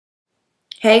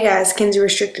Hey guys,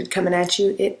 KenzeRestricted coming at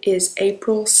you. It is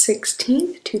April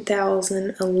 16th,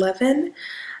 2011.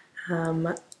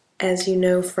 As you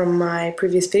know from my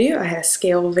previous video, I had a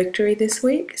scale victory this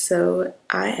week, so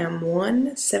I am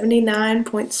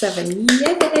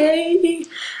 179.7. Yay!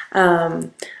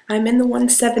 I'm in the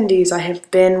 170s. I have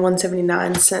been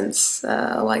 179 since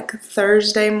like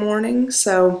Thursday morning,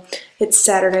 so it's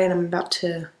Saturday and I'm about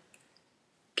to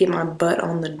get my butt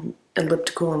on the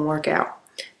elliptical and work out.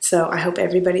 So I hope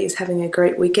everybody is having a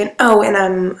great weekend. Oh, and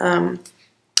I'm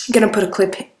going to put a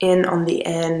clip in on the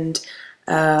end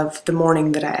of the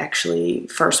morning that I actually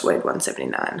first weighed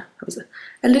 179. I was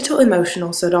a little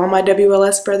emotional. So to all my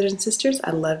WLS brothers and sisters,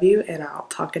 I love you, and I'll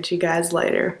talk at you guys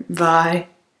later. Bye.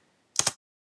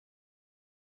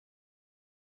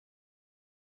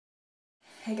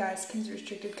 Hey guys,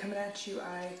 KenzeRestricted coming at you.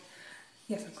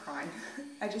 Yes, I'm crying.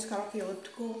 I just got off the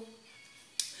elliptical.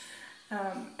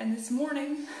 And this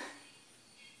morning,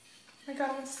 I got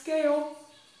on the scale.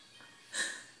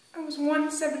 I was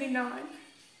 179.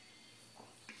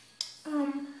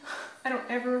 I don't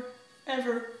ever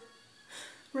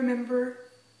remember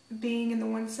being in the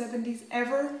 170s,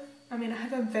 ever. I mean, I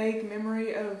have a vague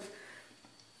memory of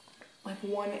like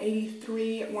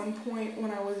 183 at one point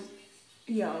when I was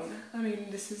young. I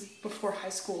mean, this is before high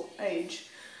school age.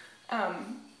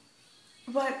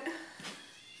 But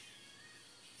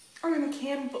I mean,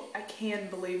 I can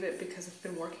believe it because I've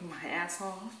been working my ass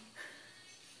off,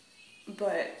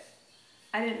 but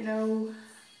I didn't know,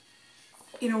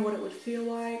 what it would feel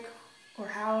like or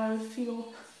how I would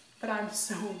feel, but I'm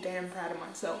so damn proud of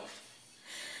myself.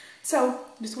 So,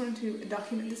 just wanted to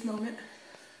document this moment.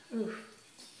 Ooh,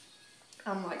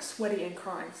 I'm like sweaty and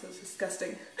crying, so it's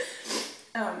disgusting.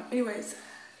 Anyways,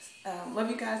 love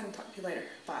you guys and talk to you later.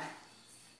 Bye.